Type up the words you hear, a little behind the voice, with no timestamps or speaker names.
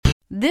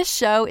This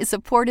show is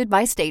supported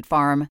by State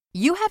Farm.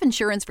 You have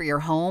insurance for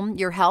your home,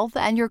 your health,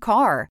 and your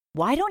car.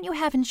 Why don't you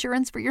have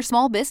insurance for your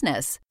small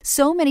business?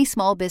 So many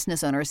small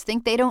business owners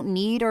think they don't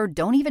need or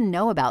don't even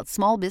know about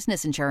small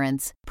business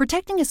insurance.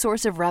 Protecting a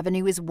source of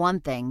revenue is one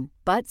thing,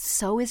 but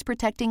so is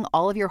protecting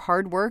all of your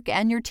hard work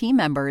and your team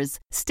members.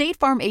 State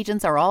Farm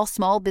agents are all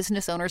small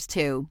business owners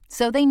too,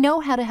 so they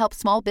know how to help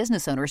small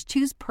business owners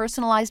choose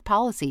personalized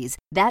policies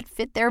that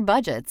fit their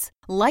budgets.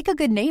 Like a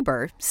good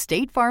neighbor,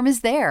 State Farm is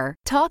there.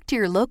 Talk to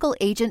your local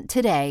agent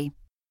today.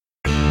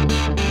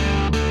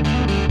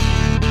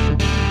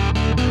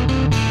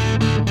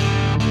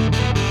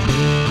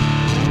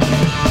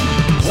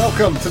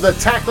 Welcome to the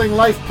Tackling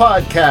Life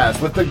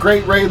podcast with the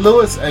great Ray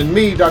Lewis and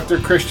me, Dr.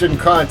 Christian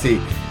Conti.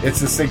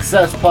 It's a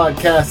success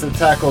podcast that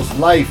tackles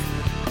life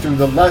through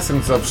the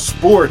lessons of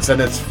sports,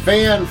 and it's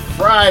Fan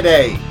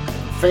Friday.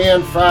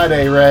 Fan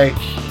Friday, Ray.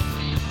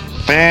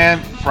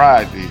 Fan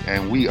Friday,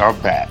 and we are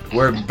back.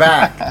 We're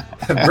back.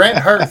 Brent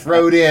Hirth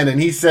wrote in,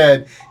 and he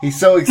said he's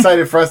so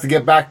excited for us to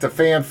get back to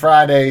Fan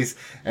Fridays,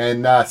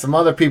 and some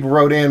other people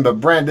wrote in, but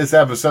Brent, this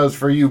episode's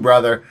for you,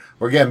 brother.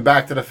 We're getting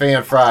back to the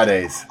Fan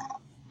Fridays.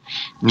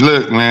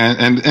 Look, man,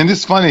 and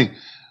it's funny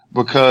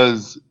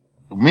because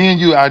me and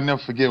you, I never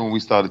forget when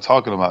we started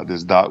talking about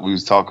this, Doc. We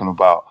was talking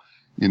about,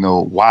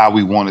 why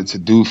we wanted to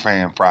do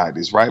Fan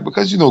Fridays, right?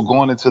 Because,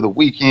 going into the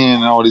weekend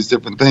and all these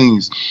different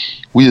things,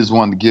 we just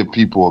wanted to give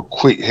people a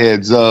quick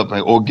heads up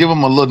or give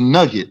them a little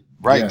nugget,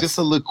 right? Yes. Just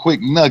a little quick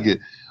nugget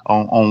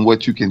on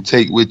what you can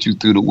take with you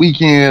through the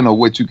weekend or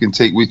what you can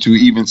take with you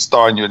even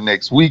starting your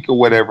next week or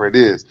whatever it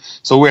is.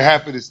 So we're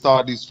happy to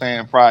start these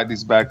Fan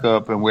Fridays back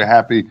up, and we're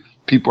happy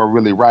people are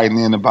really writing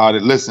in about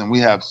it. Listen, we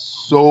have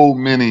so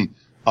many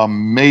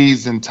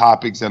amazing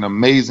topics and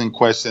amazing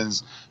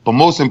questions. But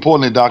most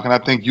importantly, Doc, and I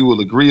think you will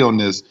agree on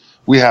this,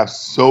 we have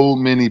so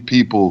many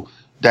people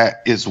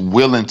that is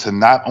willing to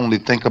not only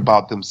think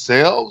about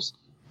themselves,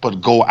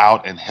 but go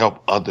out and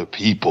help other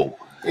people.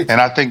 And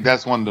I think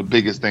that's one of the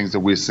biggest things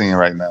that we're seeing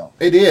right now.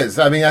 It is.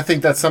 I mean, I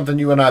think that's something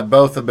you and I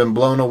both have been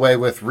blown away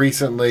with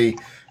recently,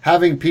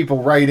 having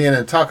people write in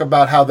and talk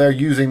about how they're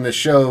using the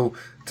show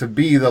to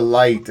be the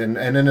light, and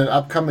in the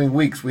upcoming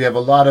weeks we have a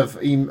lot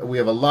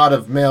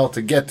of mail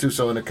to get to.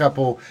 So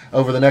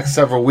over the next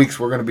several weeks,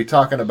 we're going to be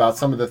talking about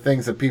some of the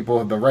things that people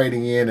have been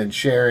writing in and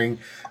sharing.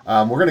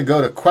 We're going to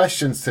go to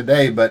questions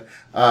today, but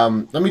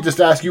let me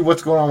just ask you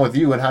what's going on with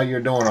you and how you're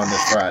doing on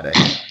this Friday.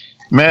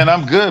 Man,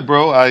 I'm good,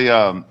 bro.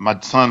 My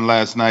son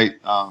last night,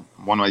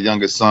 one of my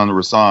youngest son,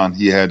 Rasan,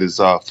 he had his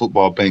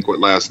football banquet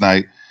last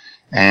night,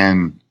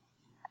 and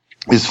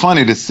it's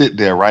funny to sit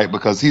there, right?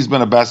 Because he's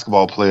been a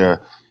basketball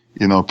player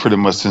pretty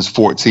much since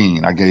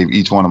 14. I gave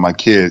each one of my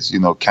kids,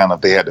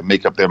 they had to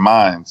make up their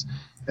minds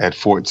at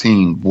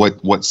 14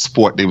 what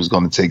sport they was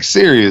going to take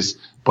serious,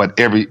 but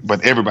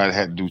everybody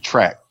had to do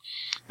track.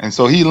 And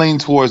so he leaned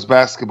towards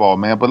basketball,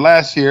 man. But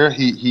last year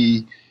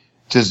he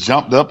just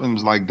jumped up and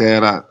was like,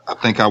 Dad, I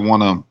think I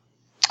want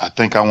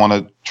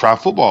to try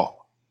football.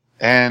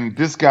 And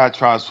this guy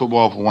tries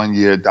football for 1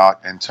 year,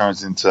 Doc, and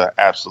turns into an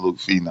absolute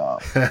phenom.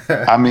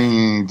 I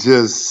mean,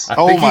 just, I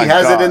think he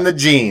has it in the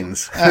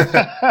genes.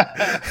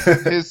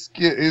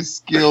 His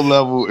skill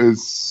level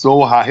is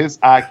so high. His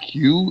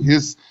IQ,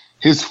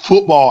 his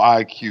football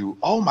IQ.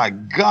 Oh my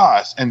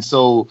gosh. And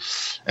so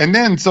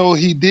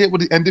he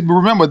did and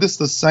remember, this is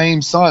the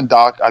same son,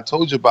 Doc, I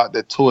told you about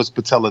that tore his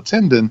patella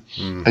tendon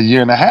a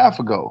year and a half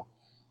ago.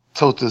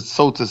 So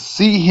to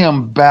see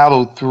him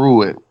battle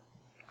through it.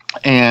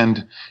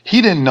 And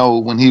he didn't know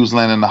when he was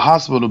laying in the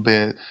hospital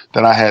bed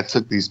that I had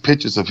took these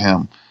pictures of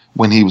him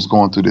when he was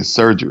going through this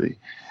surgery,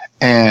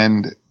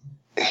 and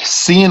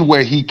seeing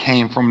where he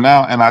came from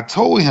now. And I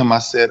told him, I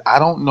said, I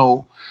don't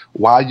know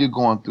why you're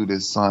going through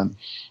this, son,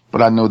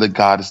 but I know that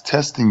God is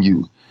testing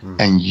you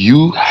and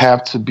you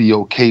have to be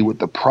okay with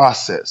the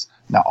process.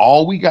 Now,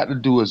 all we got to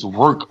do is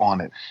work on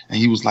it. And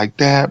he was like,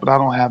 Dad, but I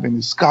don't have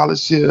any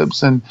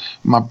scholarships and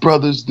my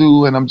brothers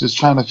do. And I'm just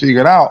trying to figure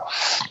it out.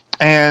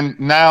 And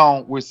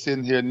now we're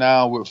sitting here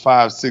now with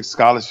 5-6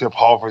 scholarship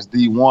offers,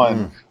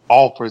 D1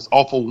 offers,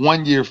 offer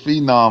 1 year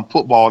phenom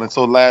football. And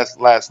so last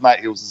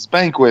night it was his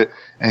banquet,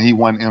 and he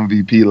won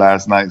MVP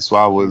last night. So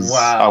I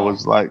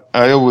was like,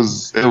 it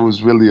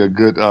was really a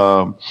good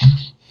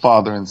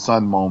father and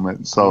son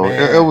moment. So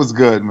it was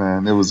good,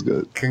 man. It was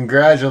good.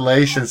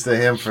 Congratulations to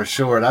him for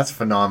sure. That's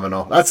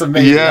phenomenal. That's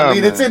amazing. Yeah, I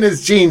mean, it's in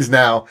his genes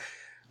now.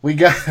 We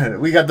got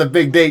the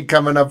big date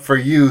coming up for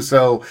you,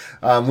 so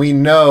we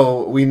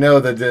know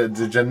that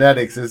the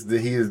genetics is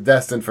that he is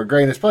destined for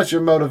greatness. Plus your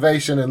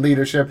motivation and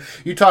leadership.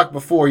 You talked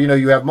before,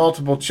 you have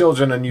multiple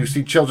children and you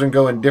see children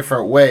go in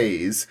different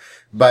ways,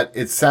 but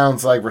it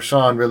sounds like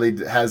Rashawn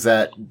really has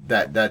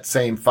that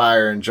same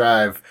fire and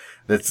drive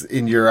that's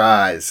in your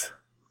eyes.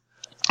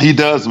 He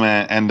does,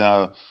 man, and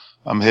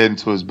I'm heading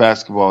to his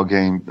basketball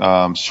game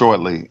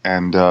shortly,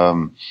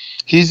 and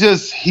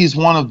he's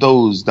one of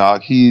those,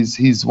 Doc.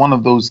 He's one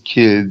of those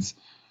kids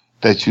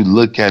that you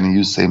look at and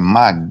you say,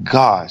 my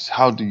gosh,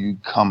 how do you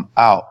come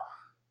out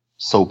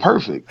so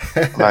perfect.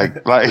 Like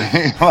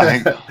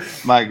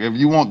if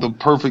you want the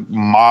perfect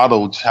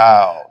model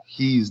child,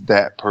 he's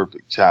that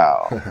perfect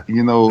child.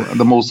 You know,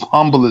 the most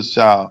humblest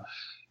child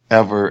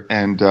ever.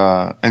 And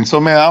so,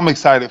 man, I'm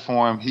excited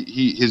for him.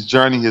 His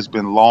journey has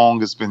been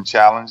long. It's been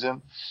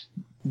challenging.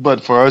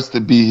 But for us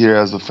to be here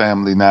as a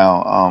family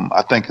now,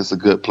 I think it's a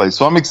good place.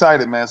 So I'm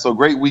excited, man. So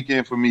great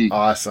weekend for me.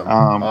 Awesome.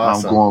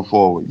 I'm going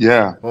forward.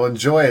 Yeah. Well,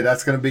 enjoy it.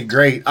 That's going to be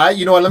great.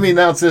 You know what? Let me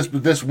announce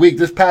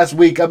this past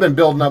week, I've been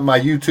building up my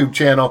YouTube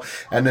channel.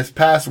 And this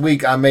past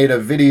week, I made a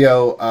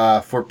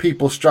video for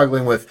people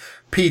struggling with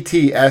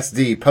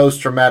PTSD,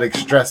 post-traumatic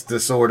stress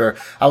disorder.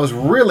 I was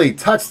really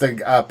touched.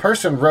 A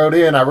person wrote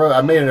in.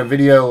 I made a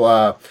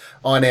video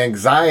on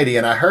anxiety,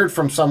 and I heard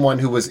from someone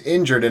who was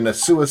injured in a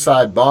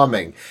suicide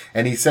bombing,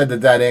 and he said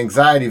that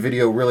anxiety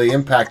video really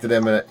impacted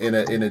him in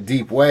a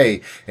deep way.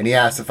 And he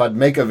asked if I'd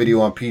make a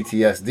video on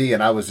PTSD,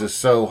 and I was just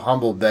so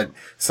humbled that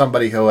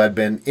somebody who had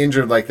been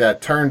injured like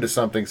that turned to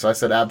something. So I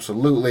said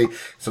absolutely.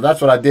 So that's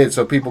what I did.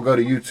 So people go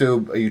to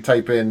YouTube, you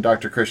type in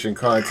Dr. Christian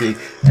Conti,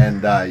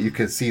 and you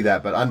can see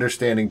that. But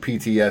understanding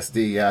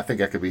PTSD, I think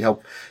that could be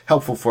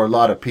helpful for a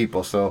lot of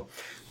people. So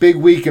big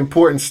week,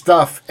 important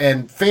stuff.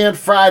 And Fan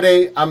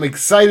Friday, I'm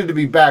excited to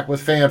be back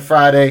with Fan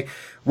Friday.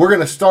 We're going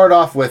to start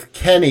off with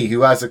Kenny,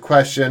 who has a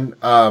question.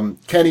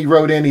 Kenny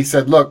wrote in, he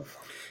said, look,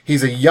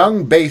 he's a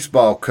young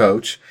baseball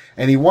coach,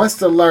 and he wants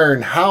to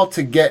learn how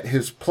to get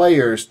his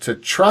players to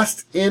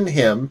trust in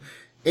him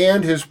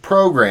and his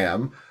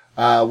program,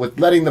 with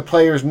letting the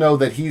players know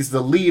that he's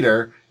the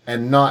leader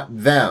and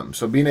not them.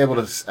 So being able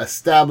to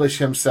establish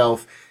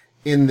himself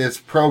in this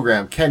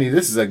program. Kenny,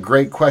 this is a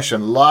great question.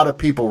 A lot of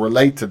people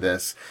relate to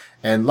this.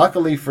 And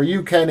luckily for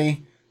you,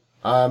 Kenny,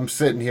 I'm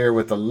sitting here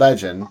with a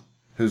legend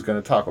who's going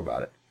to talk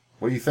about it.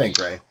 What do you think,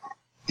 Ray?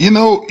 You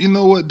know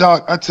what,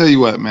 Doc? I tell you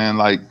what, man,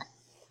 like,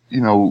 you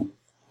know,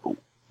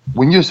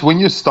 when you're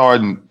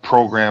starting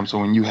programs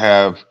or when you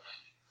have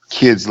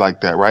kids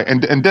like that, right?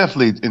 And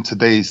definitely in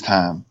today's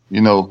time, you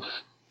know,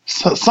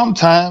 so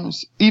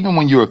sometimes even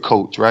when you're a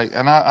coach, right?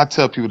 And I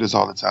tell people this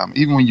all the time,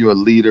 even when you're a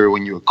leader,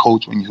 when you're a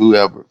coach, when you're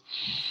whoever,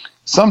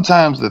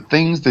 sometimes the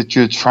things that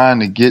you're trying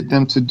to get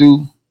them to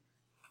do,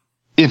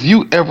 if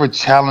you ever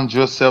challenge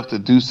yourself to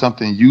do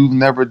something you've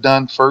never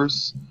done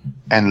first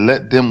and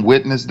let them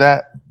witness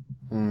that,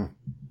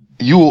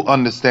 you will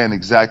understand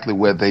exactly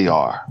where they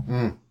are.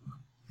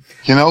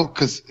 You know,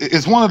 because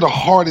it's one of the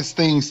hardest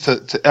things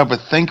to ever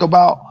think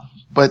about.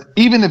 But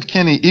even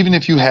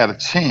if you had a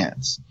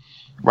chance,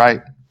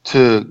 right,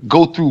 to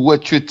go through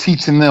what you're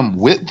teaching them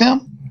with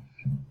them,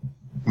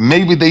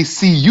 maybe they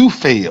see you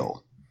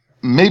fail.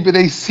 Maybe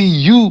they see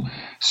you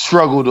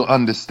struggle to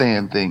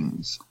understand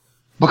things,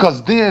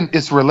 because then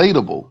it's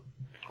relatable,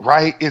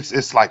 right?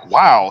 It's like,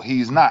 wow,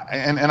 he's not.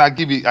 And I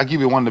give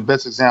you one of the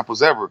best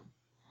examples ever.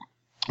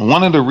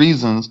 One of the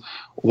reasons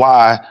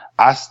why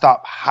I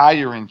stopped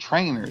hiring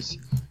trainers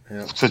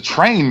to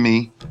train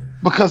me,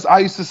 because I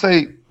used to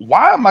say,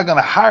 why am I going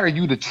to hire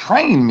you to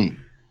train me?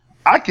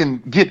 I can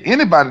get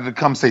anybody to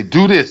come say,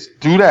 do this,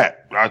 do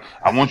that.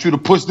 I want you to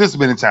push this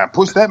many times,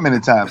 push that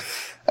many times.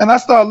 And I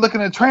started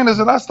looking at trainers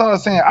and I started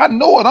saying, I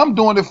know what I'm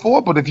doing it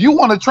for, but if you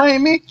want to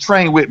train me,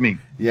 train with me.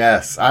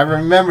 Yes, I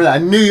remember that. I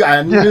knew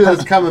that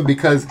was coming,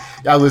 because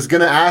I was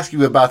going to ask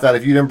you about that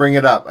if you didn't bring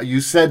it up.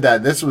 You said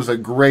that this was a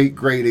great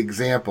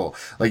example.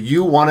 Like,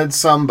 you wanted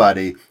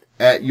somebody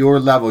at your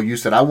level. You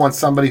said, I want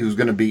somebody who's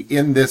going to be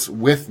in this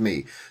with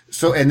me.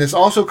 So, and this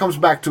also comes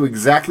back to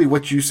exactly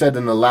what you said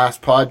in the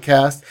last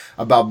podcast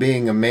about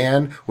being a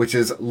man, which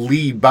is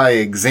lead by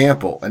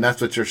example. And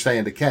that's what you're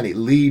saying to Kenny,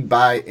 lead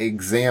by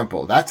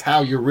example. That's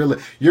how you're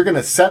going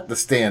to set the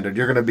standard.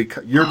 You're going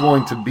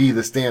to be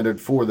the standard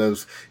for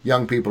those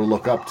young people to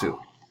look up to.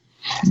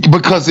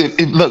 Because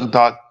look,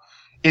 Doc,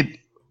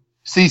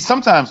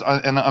 sometimes,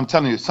 and I'm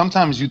telling you,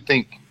 sometimes you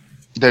think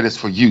that it's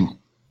for you.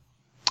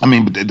 I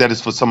mean, that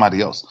is for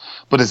somebody else,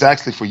 but it's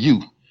actually for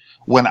you.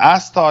 When I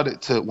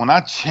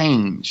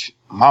changed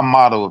my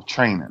model of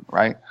training,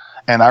 right?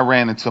 And I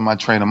ran into my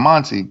trainer,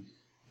 Monty,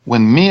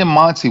 when me and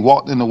Monty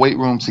walked in the weight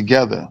room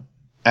together,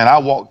 and I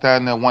walked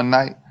down there one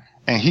night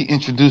and he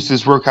introduced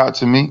this workout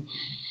to me,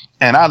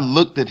 and I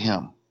looked at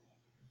him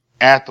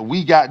after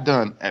we got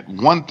done at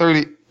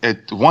 1:30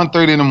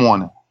 in the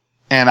morning,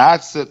 and I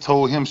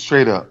told him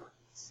straight up,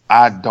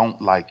 I don't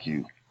like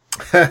you.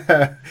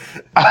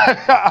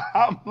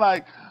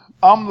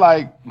 I'm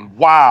like,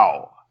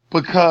 wow,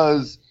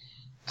 because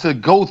to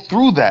go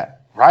through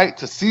that, right?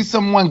 To see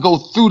someone go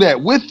through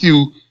that with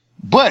you,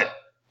 but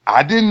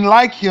I didn't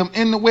like him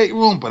in the weight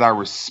room, but I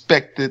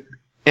respected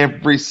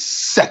every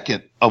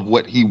second of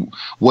what he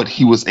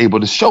was able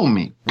to show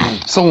me.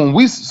 So when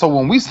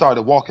we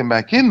started walking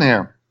back in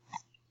there,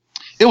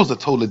 it was a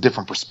totally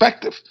different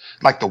perspective.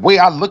 Like the way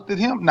I looked at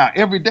him. Now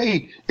every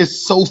day, it's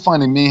so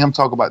funny. Me and him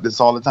talk about this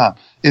all the time.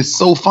 It's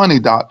so funny,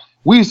 Doc.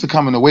 We used to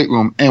come in the weight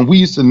room and we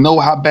used to know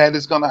how bad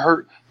it's going to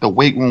hurt. The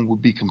weight room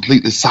would be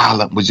completely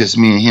silent with just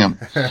me and him.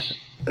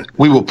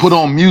 We would put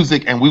on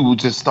music and we would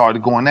just start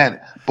going at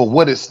it. But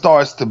what it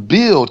starts to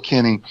build,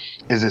 Kenny,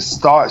 is it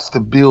starts to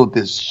build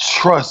this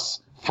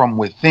trust from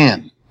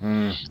within.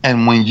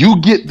 And when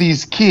you get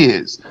these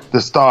kids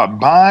to start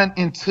buying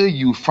into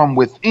you from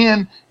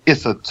within,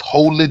 it's a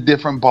totally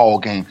different ball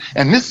game.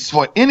 And this is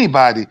for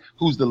anybody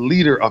who's the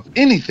leader of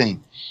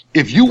anything.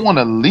 If you want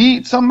to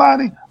lead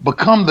somebody,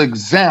 become the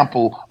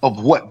example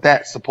of what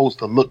that's supposed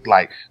to look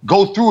like.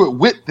 Go through it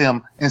with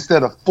them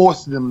instead of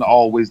forcing them to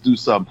always do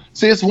something.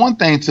 See, it's one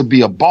thing to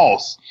be a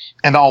boss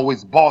and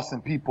always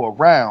bossing people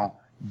around.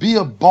 Be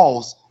a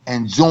boss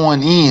and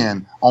join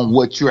in on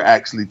what you're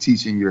actually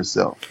teaching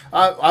yourself.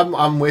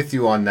 I'm with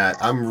you on that.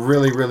 I'm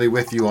really, really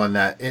with you on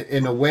that.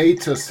 In a way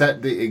to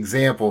set the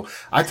example,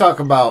 I talk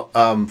about,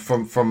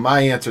 from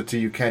my answer to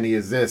you, Kenny,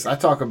 is this. I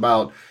talk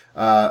about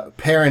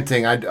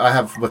parenting. I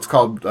have what's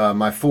called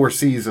my 4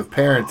 C's of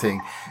parenting,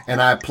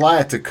 and I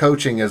apply it to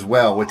coaching as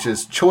well, which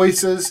is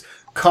choices,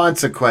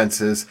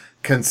 consequences,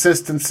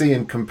 consistency,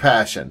 and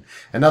compassion.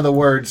 In other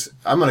words,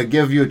 I'm going to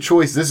give you a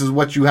choice. This is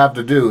what you have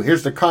to do.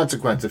 Here's the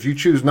consequence. If you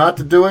choose not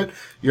to do it,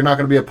 you're not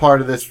going to be a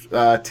part of this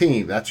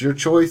team. That's your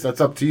choice.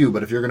 That's up to you.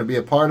 But if you're going to be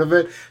a part of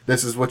it,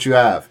 this is what you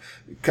have.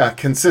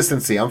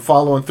 Consistency. I'm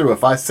following through.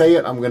 If I say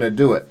it, I'm going to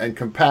do it. And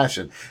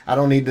compassion. I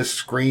don't need to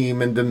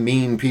scream and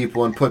demean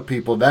people and put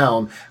people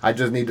down. I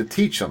just need to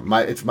teach them.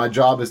 My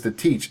job is to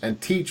teach.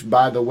 And teach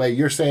by the way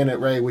you're saying it,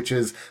 Ray, which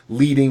is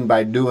leading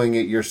by doing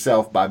it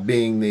yourself, by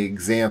being the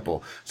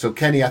example. So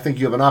Kenny, I think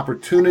you have an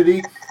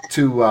opportunity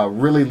to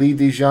really lead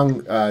these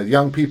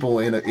young people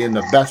in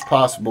the best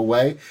possible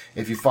way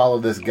if you follow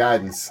this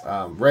guidance.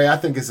 Ray, I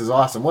think this is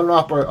awesome. What an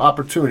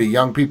opportunity,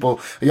 young people,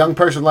 a young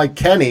person like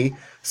Kenny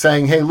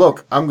saying, hey,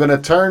 look, I'm going to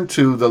turn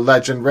to the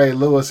legend Ray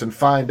Lewis and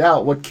find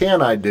out what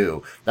can I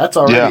do. That's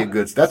already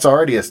that's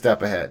already a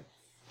step ahead.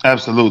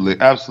 Absolutely,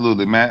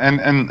 man.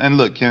 And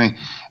look, Kenny,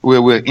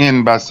 we're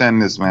in by saying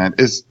this, man.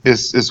 It's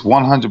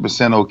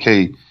 100%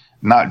 okay,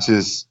 not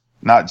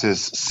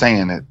just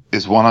saying it.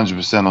 It's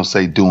 100%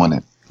 okay doing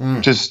it.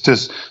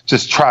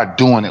 Just try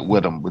doing it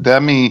with them. But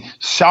that means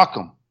shock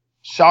them.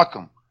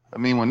 I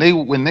mean,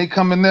 when they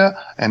come in there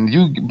and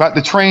you about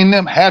to train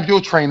them, have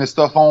your training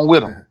stuff on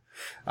with them.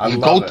 You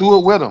go through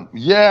it with them.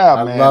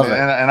 Yeah, man. Love it.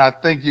 And I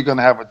think you're going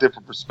to have a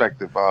different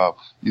perspective, a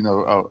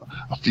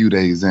few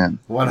days in.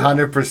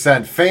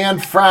 100%. Fan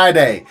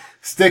Friday.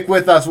 Stick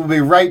with us. We'll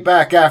be right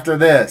back after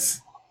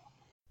this.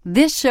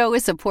 This show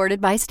is supported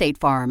by State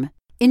Farm.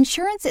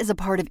 Insurance is a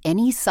part of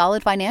any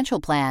solid financial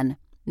plan.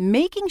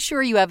 Making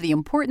sure you have the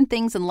important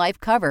things in life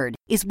covered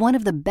is one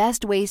of the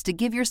best ways to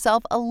give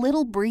yourself a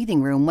little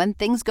breathing room when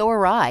things go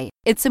awry.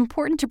 It's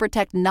important to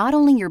protect not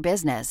only your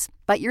business,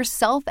 but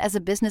yourself as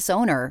a business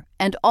owner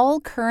and all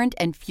current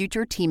and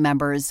future team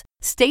members.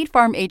 State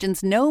Farm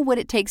agents know what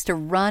it takes to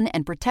run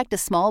and protect a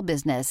small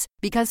business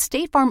because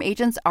State Farm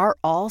agents are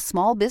all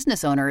small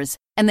business owners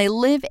and they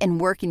live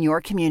and work in your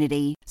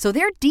community. So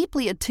they're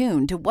deeply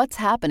attuned to what's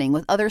happening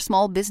with other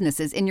small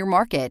businesses in your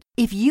market.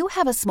 If you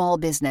have a small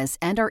business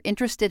and are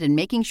interested in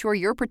making sure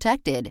you're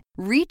protected,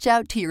 reach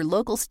out to your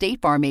local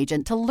State Farm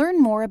agent to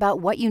learn more about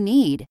what you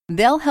need.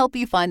 They'll help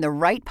you find the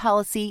right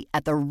policy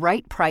at the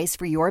right price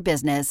for your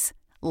business.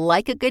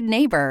 Like a good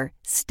neighbor,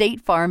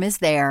 State Farm is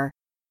there.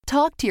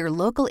 Talk to your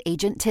local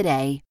agent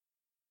today.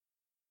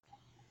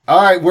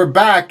 All right, we're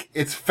back.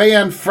 It's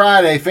Fan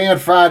Friday. Fan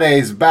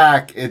Friday's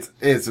back.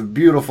 It's a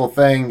beautiful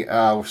thing.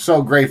 We're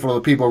so grateful to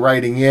the people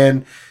writing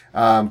in.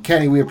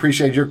 Kenny, we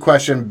appreciate your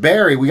question.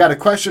 Barry, we got a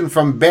question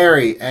from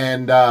Barry,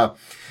 and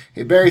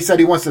Barry said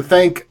he wants to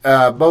thank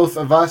both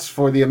of us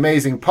for the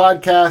amazing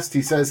podcast.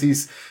 He says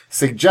he's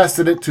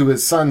suggested it to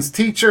his son's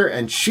teacher,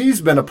 and she's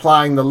been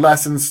applying the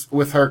lessons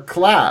with her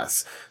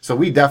class. So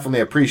we definitely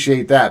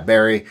appreciate that,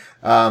 Barry.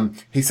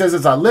 He says,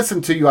 as I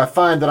listen to you, I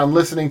find that I'm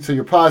listening to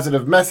your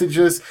positive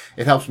messages.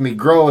 It helps me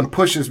grow and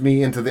pushes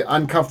me into the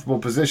uncomfortable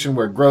position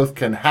where growth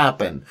can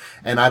happen,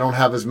 and I don't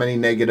have as many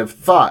negative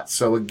thoughts.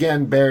 So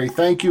again, Barry,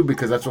 thank you,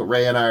 because that's what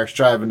Ray and I are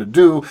striving to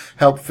do,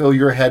 help fill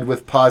your head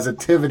with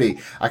positivity.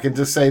 I can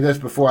just say this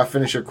before I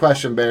finish your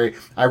question, Barry.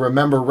 I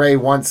remember Ray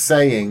once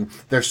saying,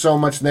 there's so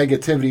much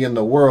negativity in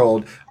the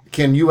world.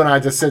 Can you and I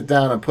just sit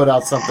down and put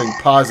out something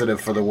positive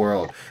for the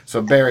world?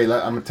 So, Barry,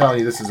 I'm telling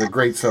you, this is a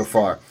great so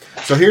far.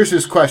 So here's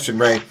his question,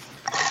 Ray.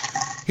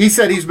 He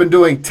said he's been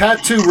doing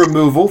tattoo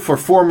removal for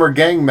former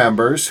gang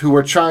members who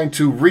are trying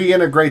to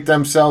reintegrate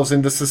themselves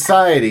into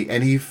society,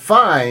 and he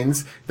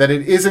finds that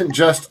it isn't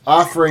just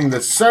offering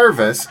the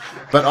service,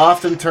 but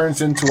often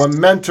turns into a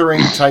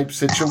mentoring type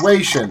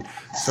situation.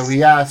 So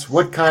he asks,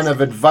 what kind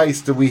of advice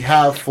do we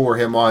have for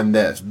him on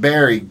this?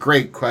 Barry,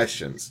 great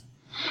questions.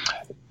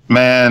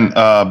 Man,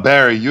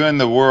 Barry, you're in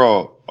the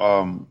world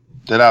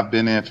that I've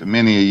been in for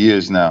many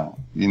years now,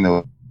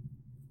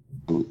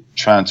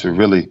 trying to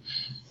really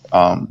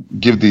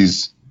give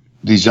these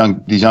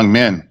young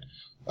men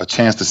a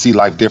chance to see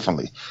life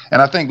differently.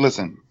 And I think,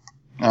 listen,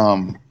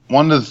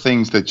 one of the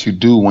things that you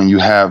do when you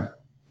have,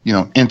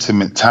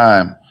 intimate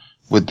time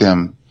with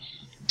them,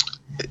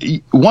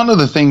 one of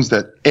the things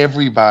that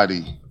every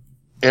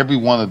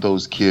one of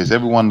those kids,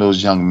 every one of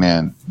those young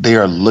men, they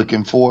are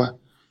looking for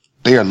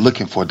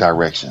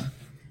direction.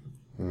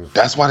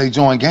 That's why they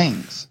join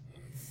gangs,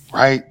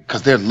 right?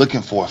 Because they're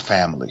looking for a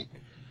family.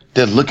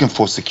 They're looking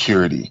for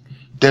security.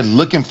 They're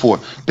looking for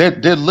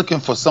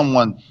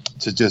someone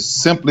to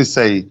just simply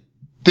say,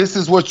 this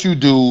is what you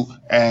do,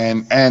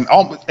 and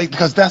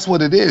because that's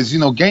what it is.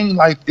 Gang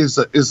life is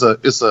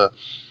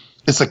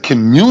a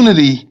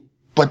community,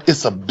 but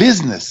it's a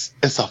business.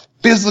 It's a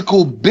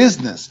physical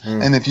business.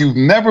 And if you've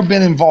never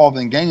been involved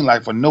in gang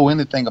life or know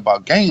anything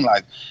about gang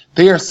life,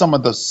 they are some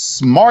of the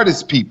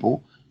smartest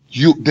people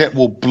that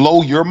will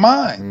blow your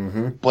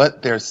mind,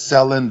 but they're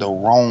selling the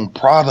wrong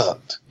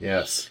product.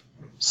 Yes.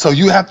 So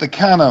you have to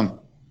kind of,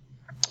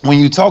 when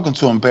you're talking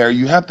to them, Barry,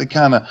 you have to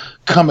kind of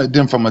come at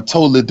them from a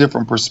totally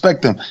different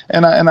perspective.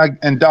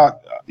 And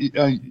Doc,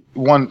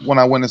 when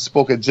I went and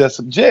spoke at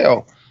Jessup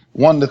Jail,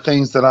 one of the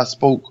things that I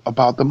spoke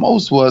about the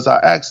most was I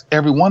asked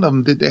every one of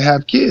them, did they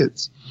have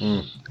kids?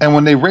 And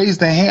when they raised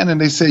their hand and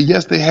they said,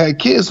 yes, they had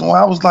kids. Well,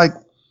 I was like,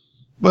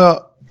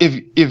 well,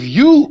 if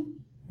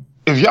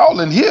y'all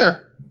in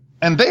here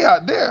and they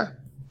out there,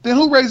 then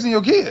who raising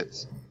your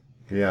kids?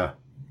 Yeah.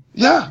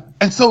 Yeah.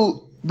 And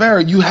so,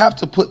 Barry, you have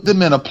to put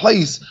them in a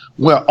place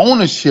where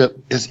ownership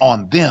is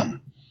on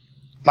them.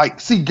 Like,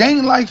 see,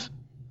 gang life,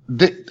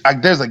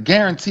 there's a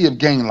guarantee of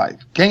gang life.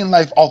 Gang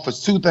life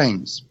offers two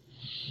things.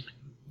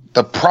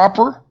 The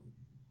proper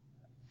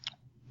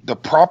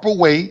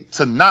way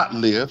to not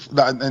live.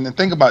 And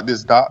think about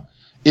this, Doc.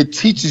 It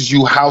teaches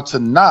you how to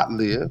not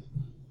live,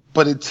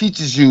 but it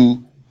teaches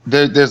you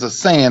there's a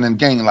saying in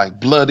gang life,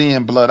 blood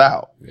in, blood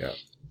out. Yeah.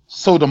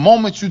 So the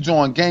moment you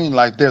join gang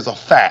life, there's a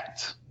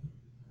fact.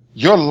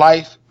 Your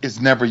life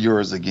is never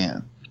yours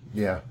again.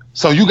 Yeah.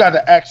 So you got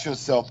to ask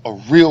yourself a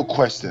real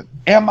question.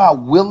 Am I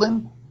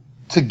willing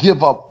to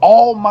give up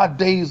all my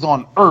days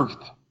on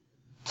earth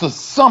to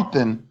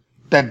something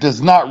that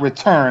does not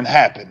return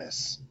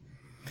happiness?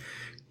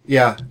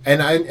 Yeah,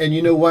 and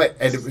you know what?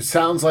 And it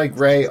sounds like,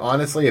 Ray,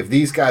 honestly, if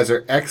these guys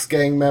are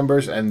ex-gang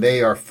members and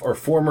they are or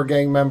former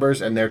gang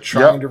members and they're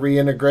trying to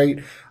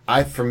reintegrate,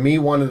 for me,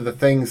 one of the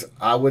things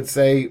I would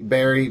say,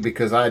 Barry,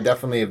 because I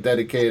definitely have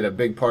dedicated a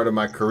big part of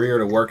my career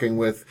to working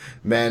with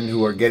men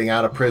who are getting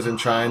out of prison,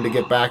 trying to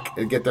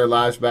get their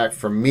lives back.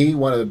 For me,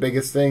 one of the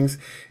biggest things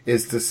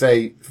is to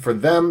say, for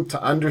them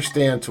to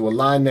understand, to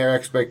align their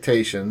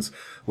expectations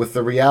with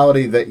the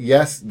reality that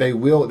yes, there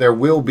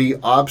will be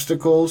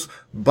obstacles,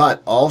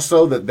 but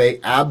also that they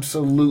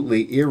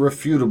absolutely,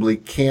 irrefutably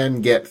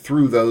can get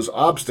through those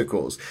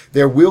obstacles.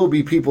 There will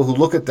be people who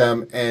look at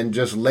them and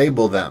just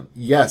label them.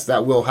 Yes,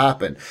 that will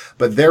happen.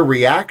 But their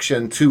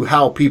reaction to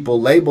how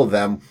people label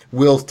them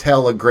will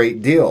tell a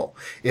great deal.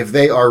 If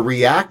they are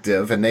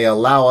reactive and they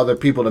allow other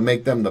people to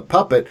make them the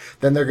puppet,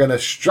 then they're going to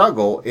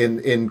struggle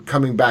in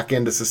coming back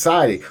into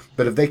society.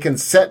 But if they can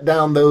set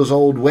down those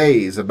old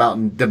ways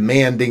about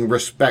demanding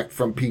respect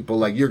from people,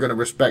 like you're going to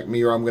respect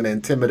me or I'm going to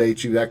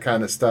intimidate you, that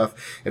kind of stuff,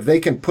 if they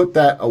can put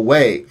that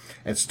away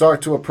and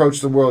start to approach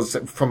the world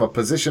from a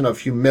position of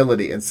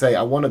humility and say,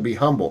 I want to be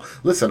humble.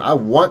 Listen, I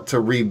want to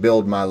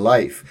rebuild my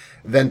life,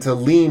 then to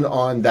lean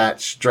on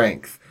that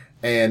strength.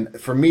 And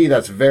for me,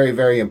 that's very,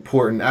 very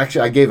important.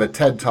 Actually, I gave a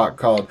TED talk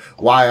called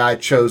Why I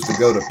Chose to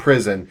Go to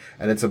Prison.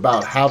 And it's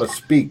about how to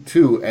speak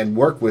to and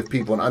work with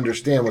people and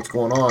understand what's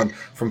going on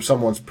from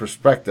someone's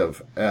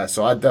perspective.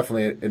 So I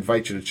definitely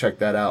invite you to check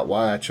that out,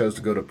 Why I Chose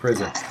to Go to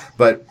Prison.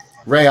 But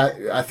Ray,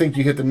 I think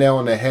you hit the nail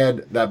on the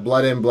head, that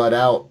blood in, blood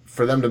out.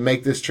 For them to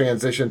make this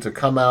transition, to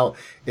come out,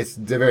 it's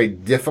very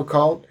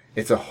difficult.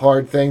 It's a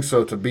hard thing.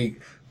 So to be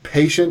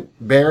patient,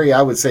 Barry,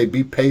 I would say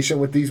be patient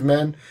with these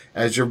men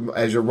as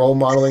you're role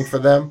modeling for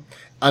them.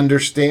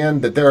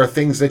 Understand that there are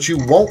things that you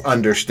won't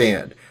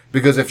understand,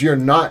 because if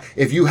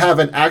you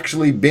haven't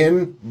actually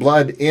been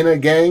blood in a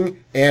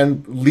gang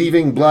and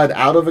leaving blood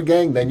out of a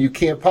gang, then you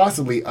can't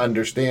possibly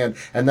understand,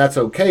 and that's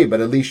okay. But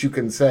at least you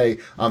can say,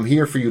 I'm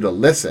here for you to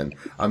listen.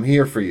 I'm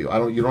here for you.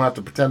 You don't have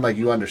to pretend like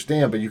you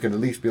understand, but you can at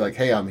least be like,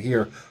 hey, I'm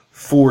here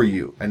for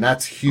you. And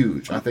that's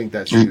huge. I think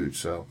that's huge.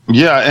 So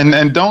yeah,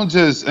 and don't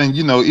just, and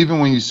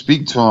even when you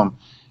speak to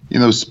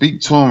them,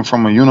 speak to them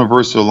from a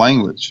universal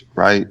language,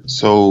 right?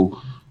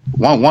 So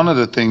one of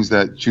the things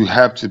that you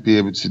have to be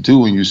able to do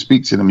when you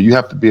speak to them, you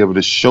have to be able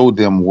to show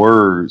them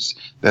words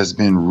that's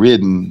been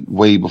written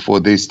way before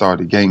they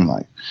started gang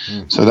life.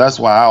 So that's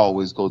why I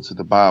always go to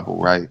the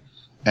Bible, right?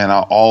 And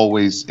I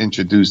always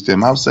introduce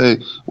them. I'll say,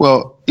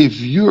 well, if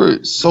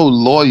you're so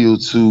loyal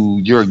to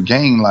your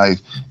gang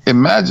life,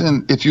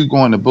 imagine if you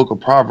go in the book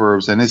of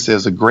Proverbs and it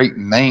says a great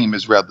name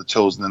is rather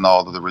chosen than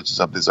all of the riches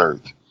of this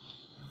earth.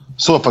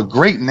 So if a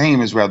great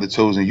name is rather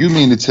chosen, you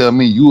mean to tell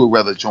me you would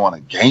rather join a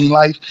gang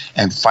life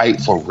and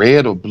fight for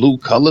red or blue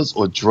colors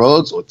or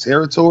drugs or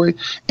territory,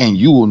 and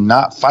you will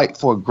not fight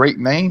for a great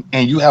name,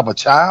 and you have a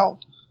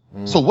child?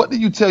 So what do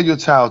you tell your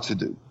child to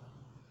do?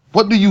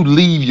 What do you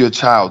leave your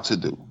child to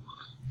do?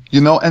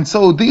 And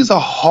so these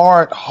are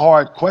hard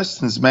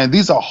questions, man.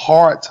 These are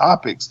hard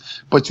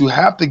topics, but you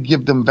have to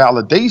give them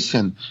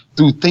validation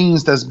through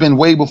things that's been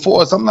way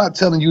before us. I'm not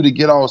telling you to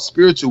get all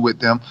spiritual with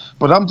them,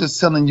 but I'm just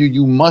telling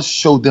you must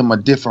show them a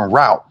different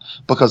route,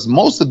 because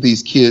most of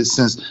these kids,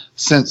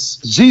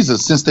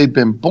 since they've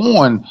been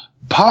born,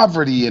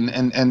 poverty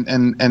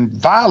and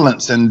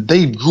violence, and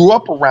they grew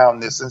up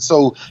around this. And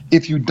so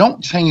if you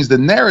don't change the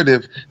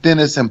narrative, then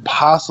it's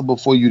impossible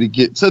for you to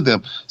get to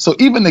them. So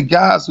even the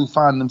guys who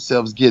find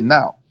themselves getting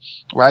out,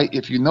 right?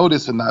 If you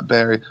notice or not,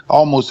 Barry,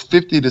 almost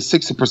 50 to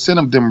 60%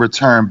 of them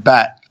return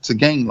back to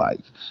gang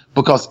life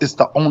because it's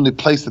the only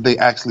place that they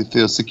actually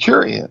feel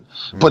secure in.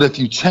 But if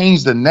you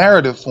change the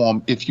narrative for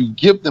them, if you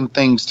give them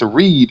things to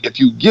read, if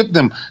you give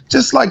them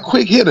just like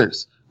quick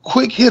hitters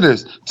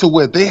to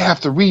where they have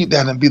to read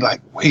that and be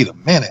like, wait a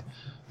minute,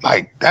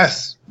 like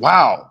that's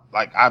wow.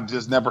 Like I've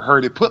just never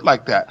heard it put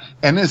like that.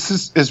 And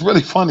it's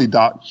really funny,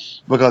 Doc,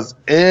 because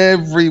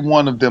every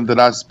one of them that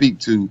I speak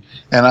to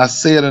and I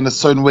say it in a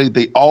certain way,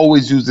 they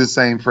always use this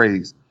same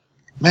phrase.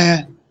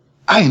 Man,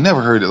 I ain't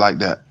never heard it like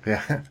that.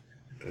 Yeah.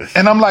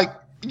 And I'm like,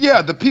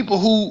 yeah, the people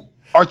who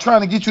are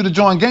trying to get you to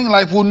join gang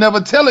life will never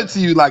tell it to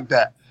you like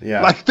that.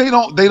 Yeah. Like they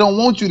don't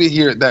want you to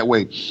hear it that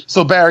way.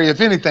 So Barry,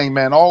 if anything,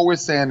 man, all we're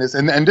saying is,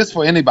 and this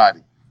for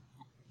anybody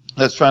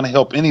that's trying to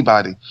help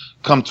anybody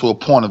come to a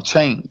point of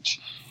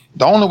change.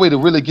 The only way to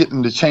really get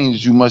them to change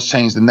is you must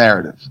change the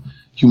narrative.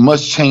 You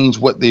must change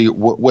what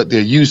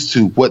they're used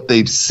to, what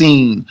they've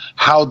seen,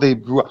 how they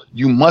grew up.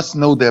 You must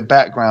know their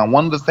background.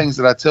 One of the things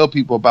that I tell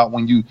people about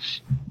when you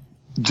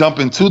jump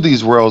into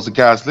these worlds, the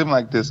guys living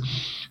like this,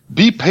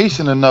 be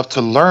patient enough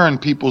to learn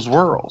people's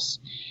worlds.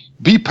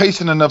 Be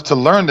patient enough to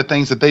learn the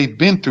things that they've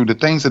been through, the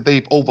things that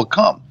they've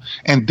overcome.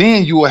 And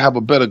then you will have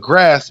a better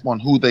grasp on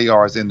who they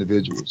are as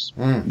individuals.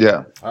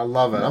 Yeah. I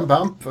love it.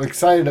 I'm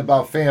excited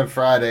about Fan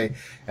Friday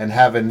and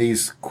having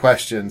these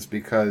questions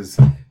because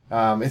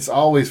it's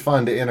always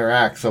fun to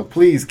interact. So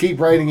please keep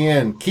writing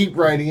in.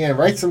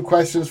 Write some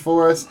questions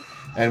for us,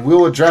 and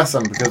we'll address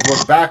them because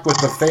we're back with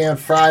the Fan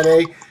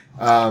Friday.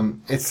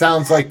 It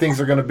sounds like things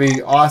are going to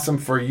be awesome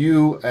for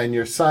you and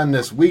your son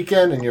this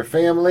weekend and your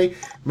family.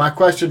 My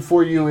question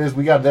for you is,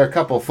 there are a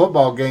couple of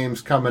football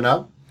games coming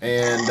up,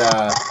 and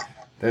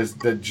there's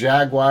the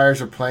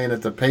Jaguars are playing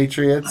at the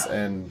Patriots,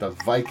 and the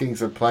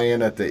Vikings are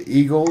playing at the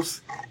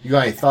Eagles. You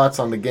got any thoughts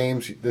on the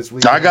games this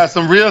week? I got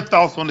some real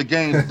thoughts on the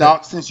game,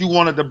 Doc, since you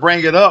wanted to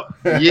bring it up.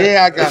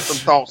 Yeah, I got some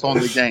thoughts on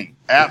the game.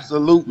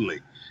 Absolutely.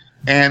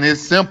 And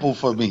it's simple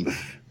for me.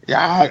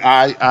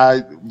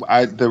 Yeah,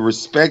 I the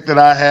respect that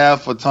I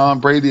have for Tom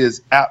Brady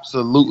is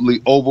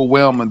absolutely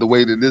overwhelming the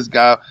way that this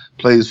guy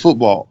plays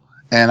football.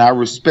 And I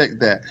respect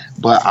that.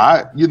 But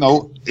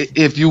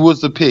if you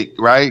was to pick,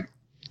 right,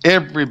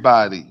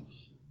 everybody,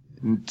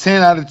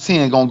 10 out of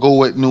 10 going to go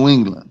with New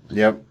England.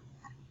 Yep.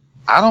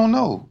 I don't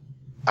know.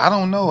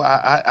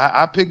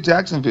 I picked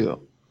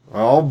Jacksonville.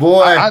 Oh,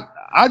 boy.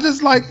 I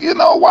just like,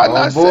 why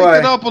not shake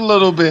it up a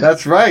little bit?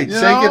 That's right.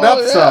 Shake it up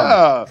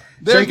some.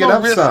 Shake it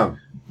up some.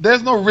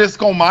 There's no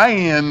risk on my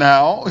end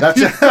now.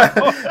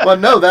 Well,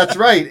 no, that's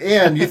right.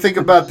 And you think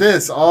about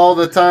this, all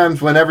the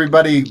times when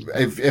everybody,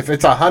 if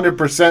it's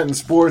 100% in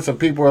sports and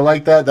people are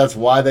like that, that's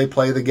why they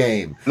play the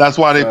game. That's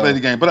why they play the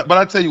game. But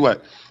I tell you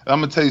what, I'm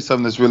going to tell you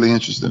something that's really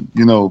interesting.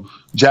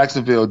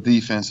 Jacksonville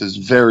defense is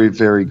very,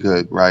 very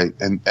good, right?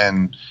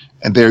 And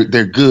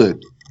they're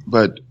good,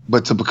 but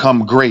to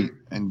become great,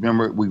 and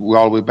remember, we're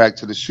all the way back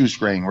to the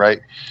shoestring,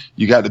 right?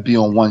 You got to be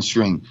on one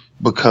string,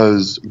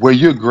 because where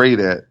you're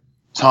great at,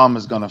 Tom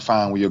is going to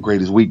find where your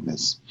greatest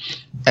weakness.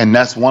 And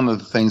that's one of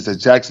the things that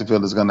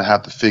Jacksonville is going to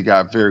have to figure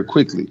out very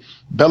quickly.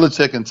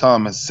 Belichick and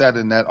Tom has sat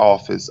in that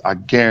office, I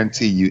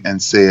guarantee you,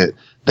 and said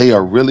they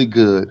are really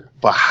good,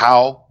 but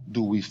how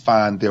do we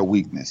find their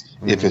weakness?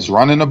 Mm-hmm. If it's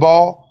running the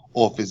ball,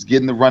 or if it's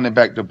getting the running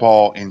back the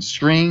ball in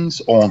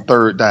strings or on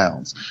third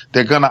downs,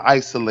 they're going to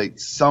isolate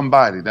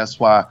somebody.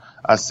 That's why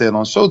I said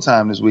on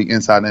Showtime this week,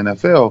 Inside the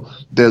NFL,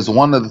 there's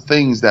one of the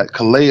things that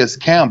Calais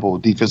Campbell,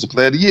 Defensive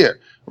Player of the Year,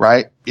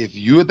 right? If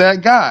you're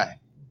that guy,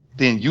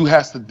 then you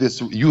have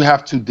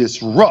to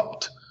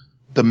disrupt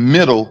the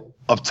middle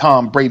of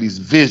Tom Brady's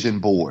vision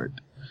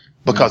board,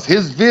 because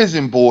his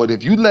vision board,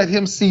 if you let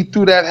him see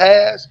through that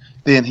hash,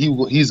 then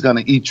he's going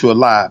to eat you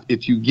alive.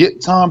 If you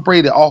get Tom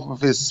Brady off of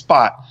his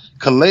spot,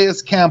 Calais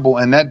Campbell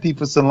and that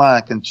defensive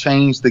line can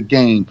change the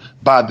game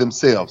by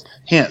themselves.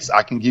 Hence,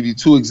 I can give you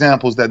two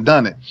examples that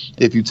done it.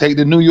 If you take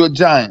the New York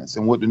Giants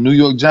and what the New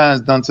York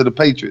Giants done to the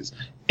Patriots,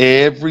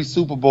 every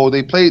Super Bowl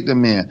they played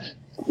them in.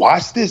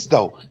 Watch this,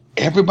 though.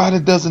 Everybody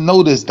doesn't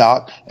know this,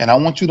 Doc, and I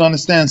want you to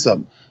understand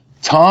something.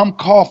 Tom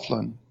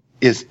Coughlin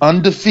is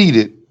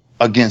undefeated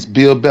against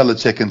Bill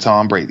Belichick and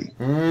Tom Brady.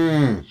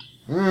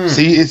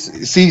 See,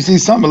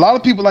 a lot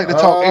of people like to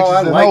talk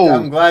X's and O's.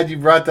 I'm glad you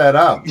brought that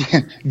up.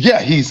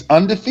 Yeah, he's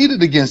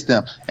undefeated against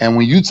them. And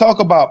when you talk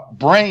about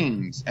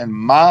brains and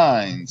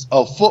minds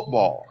of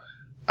football,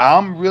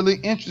 I'm really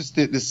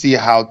interested to see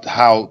how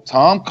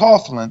Tom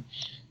Coughlin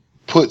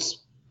puts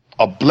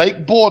a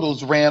Blake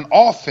Bortles ran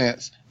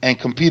offense and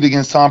compete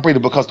against Tom Brady,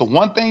 because the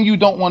one thing you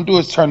don't want to do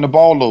is turn the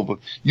ball over.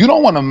 You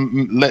don't want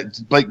to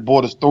let Blake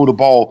Bortles throw the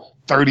ball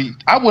 30.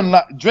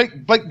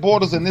 Blake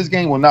Bortles in this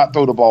game will not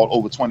throw the ball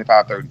over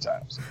 25, 30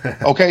 times.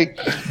 Okay?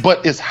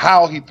 But it's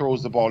how he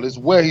throws the ball. It's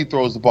where he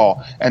throws the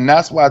ball. And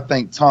that's why I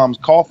think Tom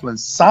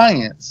Coughlin's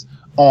science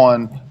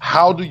on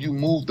how do you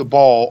move the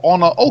ball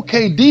on an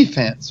okay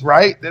defense,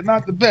 right? They're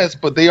not the best,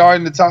 but they are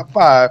in the top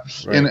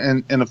 5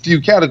 in a few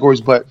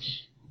categories. But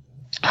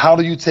how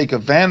do you take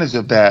advantage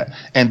of that?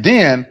 And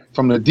then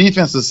from the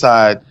defensive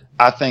side,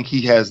 I think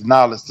he has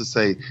knowledge to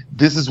say,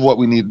 this is what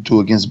we need to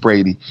do against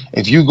Brady.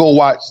 If you go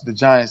watch the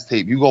Giants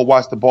tape, you go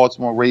watch the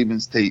Baltimore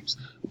Ravens tapes,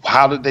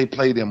 how did they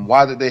play them?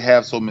 Why did they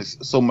have so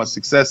much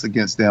success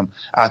against them?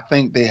 I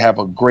think they have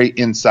a great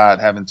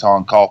inside having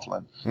Tom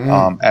Coughlin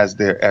as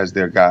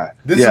their guy.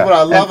 This is what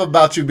I love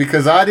about you,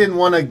 because I didn't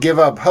want to give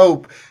up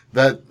hope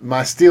that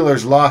my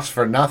Steelers lost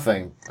for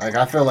nothing. Like,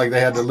 I feel like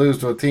they had to lose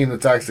to a team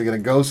that's actually going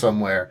to go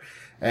somewhere.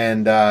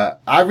 And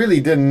I really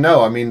didn't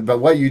know. I mean, but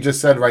what you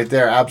just said right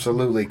there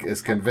absolutely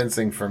is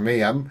convincing for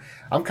me. I'm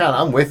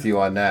with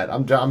you on that.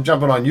 I'm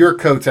jumping on your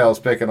coattails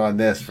picking on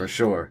this for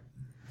sure.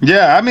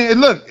 Yeah, I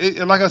mean, look,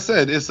 like I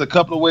said, it's a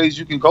couple of ways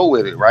you can go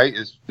with it, right?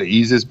 It's the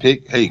easiest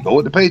pick. Hey, go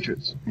with the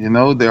Patriots.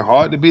 They're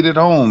hard to beat at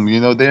home.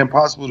 They're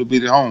impossible to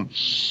beat at home.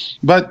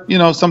 But,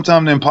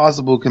 sometimes the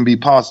impossible can be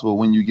possible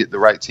when you get the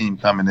right team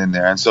coming in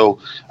there. And so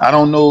I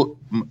don't know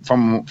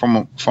from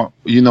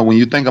when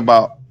you think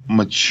about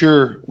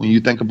mature, when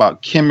you think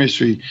about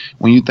chemistry,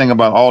 when you think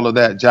about all of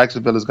that,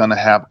 Jacksonville is going to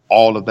have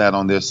all of that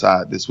on their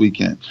side this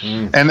weekend.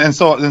 And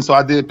so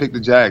I did pick the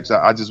Jags.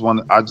 I just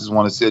want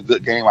to see a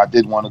good game. I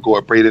did want to go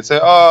at Brady and say,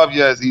 oh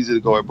yeah, it's easy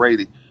to go at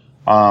Brady.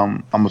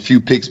 I'm a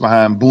few picks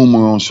behind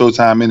Boomer on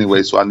Showtime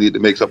anyway, so I need to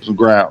make up some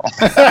ground.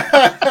 That's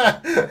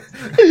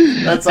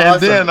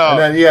awesome.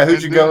 And then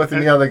who'd you go with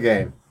in the other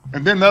game?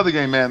 And then the other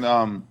game, man,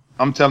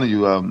 I'm telling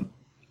you,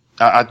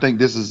 I think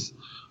this is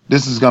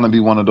going to be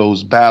one of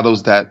those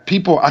battles that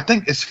people, I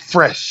think it's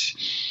fresh.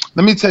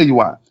 Let me tell you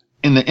why.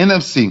 In the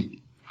NFC,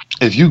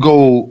 if you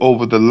go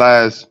over the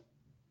last,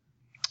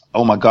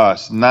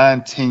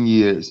 9-10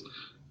 years,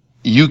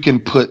 you can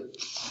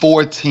put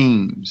 4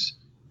 teams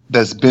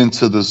that's been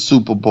to the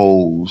Super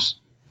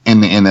Bowls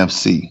in the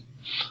NFC,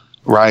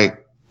 right?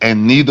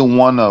 And neither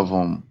one of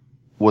them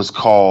was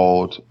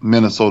called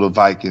Minnesota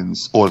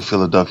Vikings or the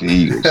Philadelphia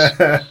Eagles.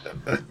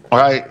 All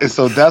right. And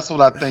so that's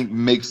what I think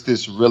makes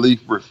this really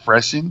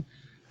refreshing,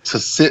 to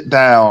sit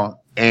down.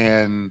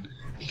 And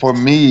for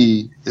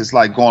me, it's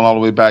like going all the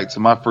way back to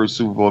my first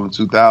Super Bowl in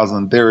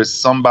 2000. There is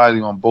somebody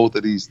on both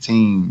of these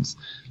teams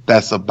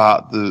that's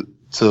about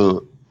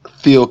to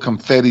feel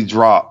confetti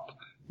drop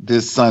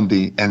this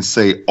Sunday and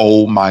say,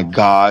 oh my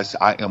gosh,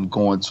 I am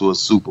going to a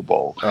Super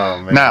Bowl.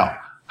 Oh, man. Now,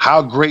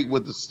 how great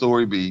would the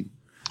story be,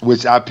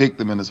 which I picked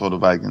the Minnesota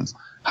Vikings,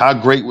 how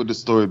great would the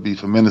story be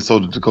for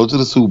Minnesota to go to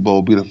the Super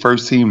Bowl, be the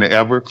first team to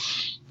ever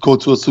go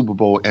to a Super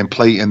Bowl and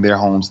play in their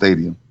home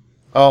stadium?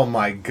 Oh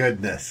my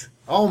goodness.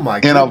 Oh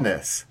my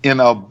goodness. In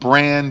a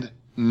brand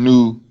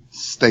new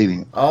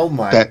stadium. Oh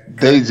my that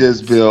goodness. They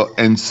just built.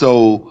 And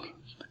so,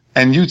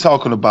 and you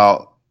talking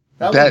about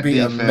that would be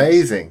defense,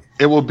 amazing.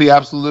 It would be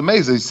absolutely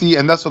amazing. See,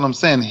 and that's what I'm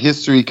saying.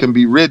 History can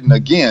be written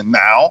again.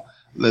 Now,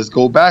 let's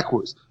go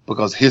backwards,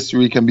 because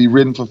history can be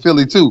written for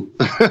Philly too.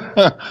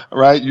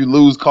 Right? You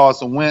lose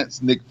Carson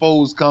Wentz, Nick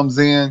Foles comes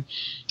in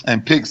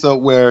and picks up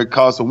where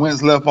Carson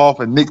Wentz left off,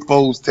 and Nick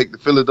Foles take the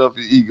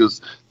Philadelphia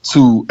Eagles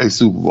to a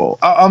Super Bowl.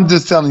 I'm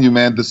just telling you,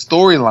 man, the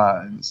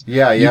storylines.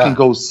 Yeah. You can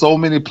go so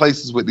many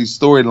places with these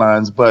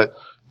storylines, but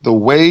the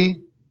way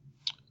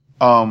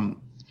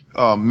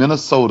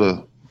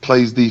Minnesota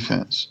plays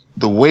defense,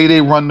 the way they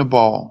run the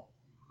ball,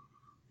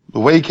 the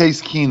way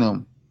Case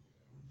Keenum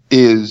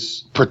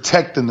is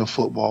protecting the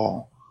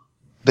football,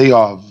 they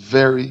are a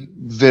very,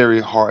 very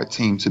hard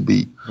team to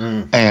beat.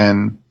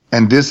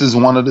 And this is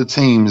one of the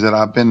teams that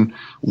I've been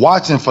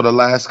watching for the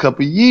last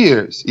couple of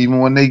years, even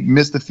when they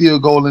missed the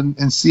field goal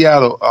in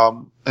Seattle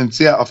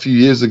a few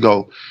years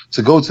ago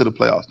to go to the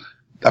playoffs.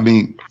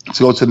 To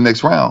go to the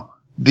next round.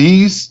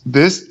 This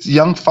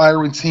young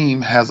firing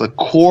team has a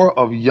core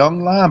of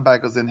young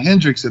linebackers and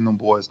Hendricks and them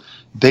boys.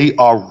 They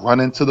are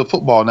running to the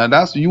football. Now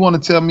that's what you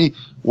want to tell me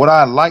what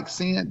I like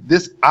seeing.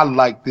 I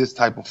like this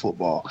type of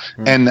football.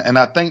 And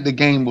I think the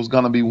game was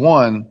going to be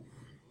won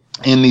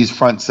in these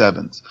front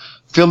sevens.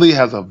 Philly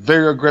has a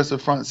very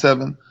aggressive front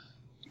seven,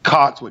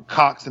 Cox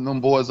and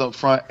them boys up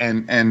front,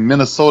 and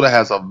Minnesota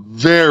has a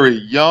very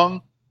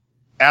young,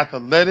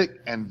 athletic,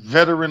 and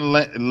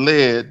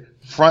veteran-led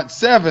front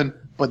seven,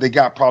 but they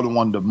got probably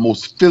one of the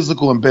most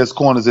physical and best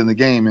corners in the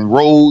game in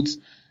Rhodes.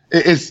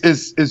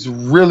 It's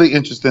really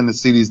interesting to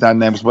see these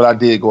dynamics, but I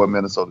did go at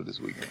Minnesota this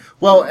weekend.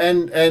 Well,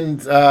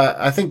 and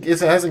I think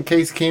hasn't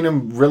Case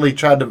Keenum really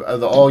tried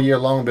to all year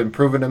long been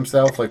proving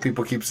himself? Like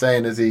people keep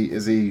saying, is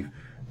he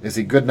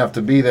good enough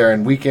to be there?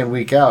 And week in,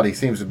 week out, he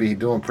seems to be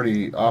doing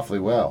pretty awfully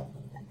well.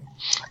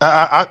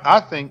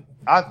 I think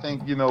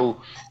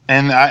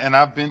and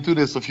I've been through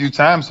this a few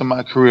times in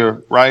my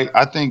career, right?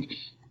 I think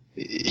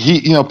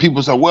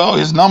people say, well,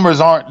 his numbers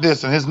aren't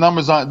this and his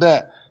numbers aren't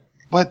that,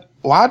 but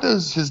why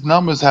does his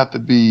numbers have to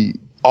be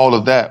all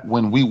of that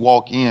when we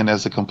walk in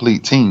as a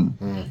complete team?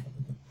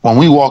 When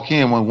we walk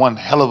in with one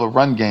hell of a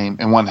run game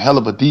and one hell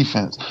of a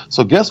defense.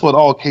 So guess what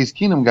all Case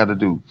Keenum got to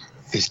do?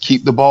 is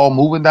keep the ball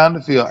moving down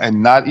the field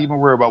and not even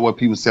worry about what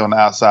people say on the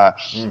outside.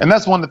 And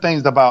that's one of the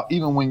things about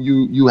even when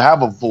you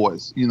have a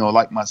voice, you know,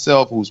 like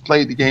myself, who's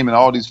played the game and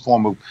all these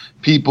former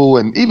people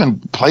and even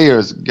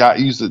players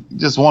used to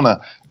just want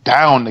to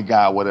down the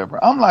guy,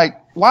 whatever. I'm like,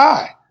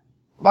 why?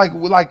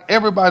 Like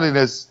everybody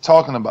that's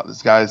talking about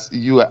this, guys,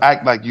 you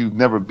act like you've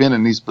never been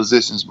in these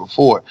positions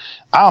before.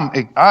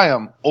 I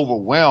am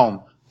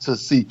overwhelmed to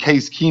see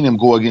Case Keenum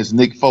go against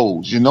Nick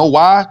Foles. You know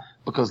why?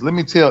 Because let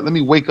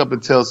me wake up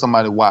and tell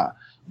somebody why.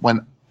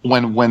 When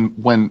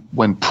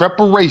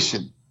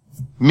preparation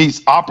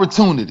meets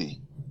opportunity,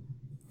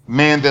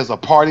 man, there's a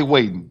party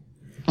waiting.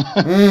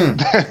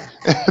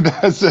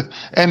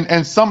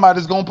 And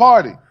somebody's gonna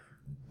party.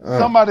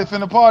 Somebody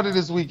finna party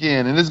this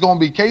weekend, and it's gonna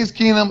be Case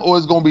Keenum or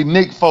it's gonna be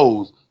Nick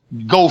Foles.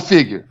 Go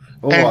figure.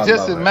 And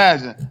just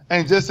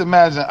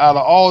imagine, out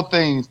of all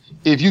things,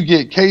 if you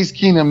get Case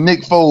Keenum,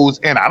 Nick Foles,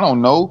 and I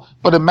don't know,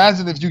 but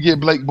imagine if you get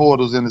Blake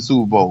Bortles in the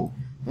Super Bowl.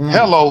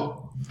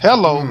 Hello.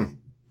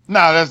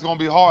 Nah, that's gonna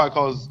be hard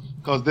because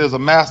there's a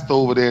master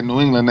over there in New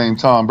England named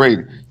Tom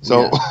Brady.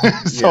 So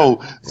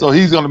so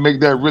he's gonna make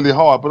that really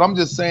hard. But I'm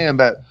just saying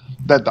that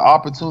the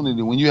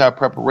opportunity, when you have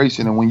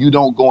preparation and when you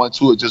don't go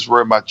into it just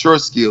worrying about your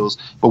skills,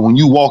 but when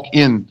you walk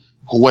in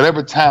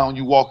whatever town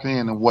you walk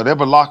in and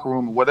whatever locker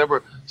room,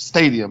 whatever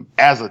stadium,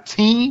 as a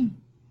team,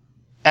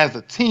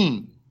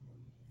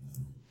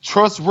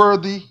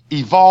 trustworthy,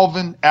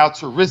 evolving,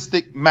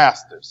 altruistic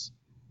masters.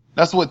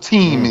 That's what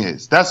team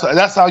is.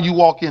 That's how you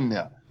walk in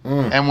there.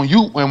 And when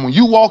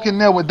you walk in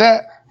there with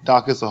that,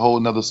 Doc, it's a whole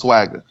nother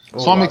swagger.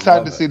 So I'm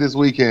excited to see this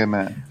weekend,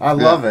 man. I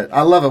love it.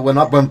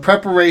 When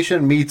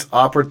preparation meets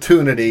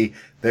opportunity,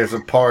 there's a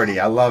party.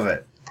 I love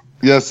it.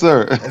 Yes,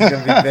 sir. It's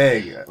going to be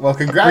big. Well,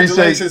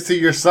 congratulations to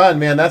your son,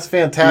 man. That's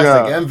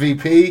fantastic. Yeah.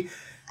 MVP.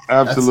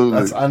 Absolutely.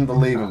 That's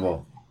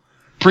unbelievable.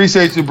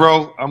 Appreciate you,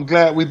 bro. I'm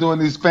glad we're doing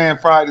these Fan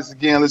Fridays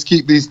again. Let's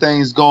keep these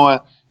things going.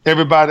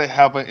 Everybody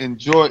have an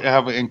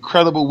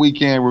incredible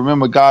weekend.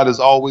 Remember, God is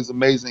always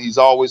amazing. He's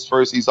always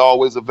first. He's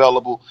always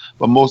available.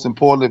 But most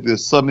importantly, if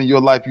there's something in your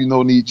life you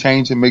know need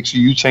changing, make sure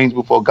you change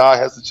before God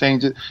has to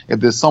change it. If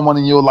there's someone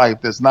in your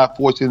life that's not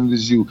fortunate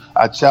as you,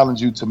 I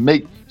challenge you to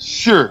make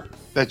sure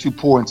that you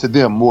pour into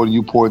them more than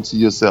you pour into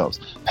yourselves.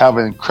 Have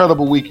an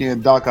incredible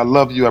weekend, Doc. I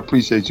love you. I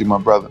appreciate you, my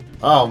brother.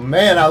 Oh,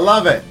 man, I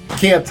love it.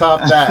 Can't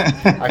top that.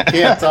 I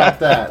can't top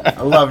that.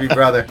 I love you,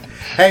 brother.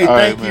 Hey,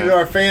 thank you to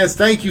our fans.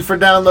 Thank you for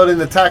downloading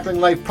the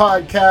Tackling Life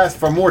podcast.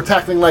 For more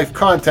Tackling Life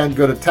content,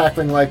 go to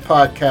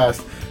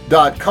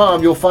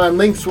tacklinglifepodcast.com. You'll find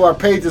links to our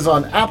pages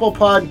on Apple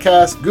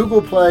Podcasts,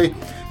 Google Play,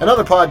 and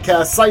other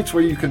podcast sites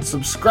where you can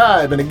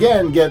subscribe and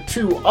again get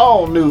 2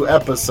 all-new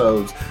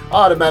episodes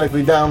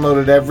automatically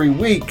downloaded every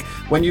week.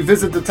 When you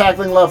visit the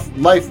Tackling Life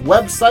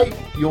website,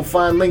 you'll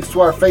find links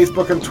to our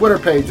Facebook and Twitter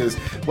pages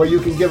where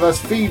you can give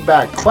us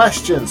feedback,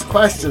 questions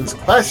for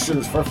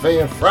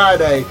Fan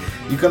Friday.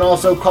 You can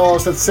also call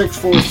us at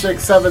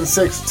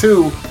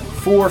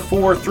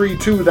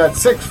 646-762-4432.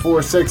 That's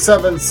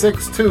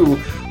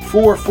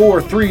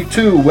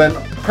 646-762-4432. When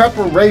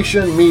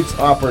preparation meets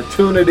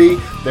opportunity,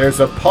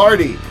 there's a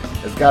party.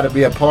 There's got to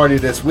be a party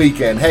this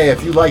weekend. Hey,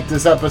 if you like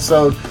this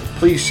episode,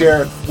 please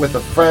share it with a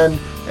friend.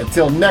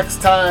 Until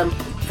next time,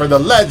 for the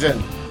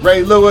legend,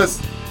 Ray Lewis,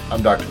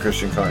 I'm Dr.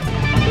 Christian Carney.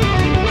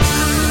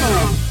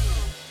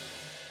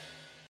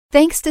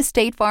 Thanks to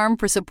State Farm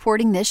for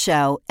supporting this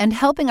show and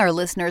helping our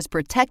listeners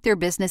protect their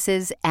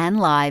businesses and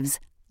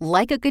lives.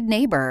 Like a good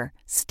neighbor,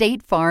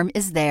 State Farm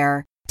is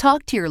there.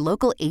 Talk to your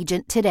local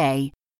agent today.